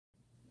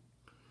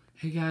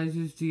Hey guys,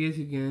 it's DS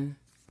again.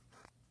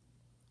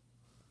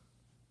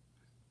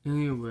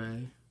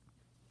 Anyway,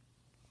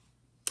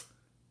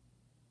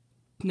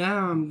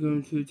 now I'm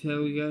going to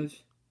tell you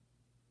guys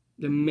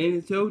the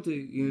Minnesota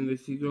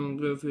University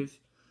Gophers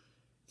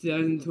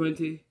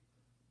 2020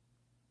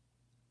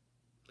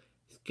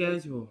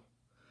 schedule.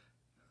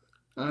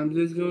 I'm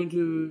just going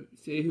to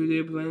say who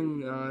they're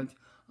playing.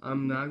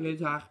 I'm not going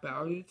to talk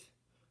about it.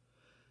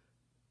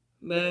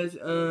 Let's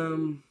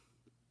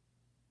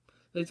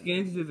get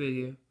into the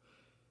video.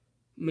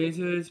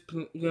 Minnesota's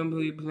going to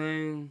be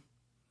playing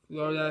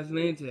Florida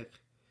Atlantic.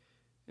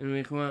 In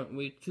week 1,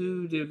 week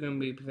 2, they're going to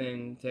be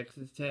playing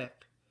Texas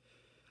Tech.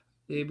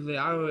 They play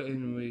Iowa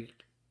in week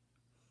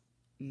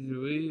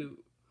 3.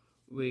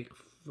 Week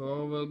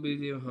 4 will be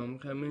their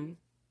homecoming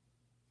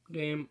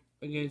game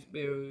against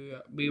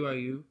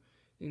BYU.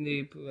 Then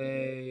they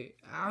play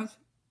at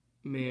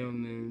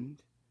Maryland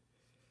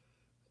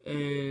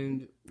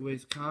and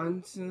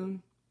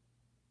Wisconsin.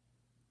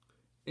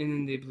 And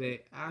then they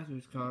play at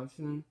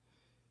Wisconsin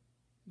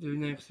the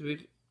next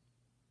week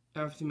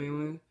after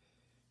Maryland.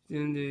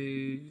 Then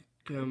they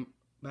come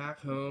back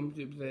home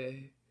to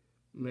play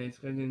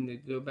Michigan. Then they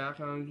go back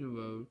on the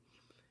road,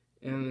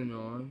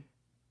 Illinois.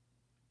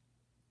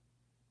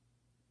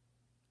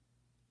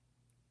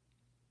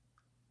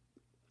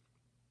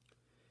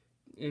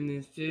 And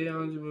they stay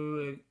on the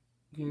road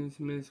against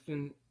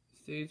Michigan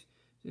State.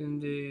 Then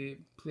they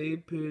play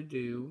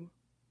Purdue.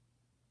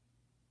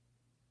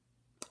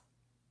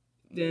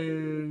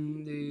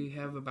 Then they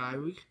have a bye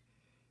week.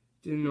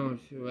 Then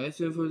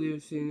Northwestern for their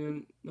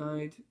senior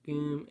night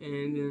game,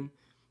 and then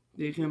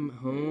they come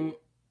home.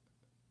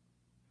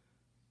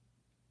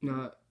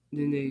 Then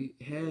they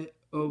head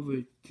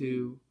over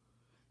to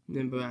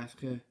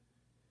Nebraska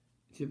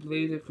to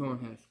play the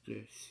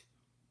Cornhuskers.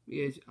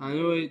 Yes, I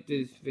know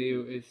this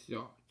video is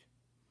short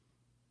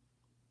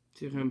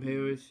to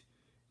compare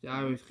the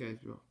Irish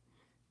schedule.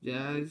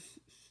 There's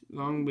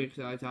long weeks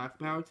I talk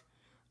about.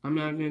 I'm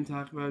not going to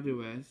talk about the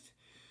rest.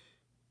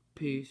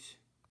 Peace.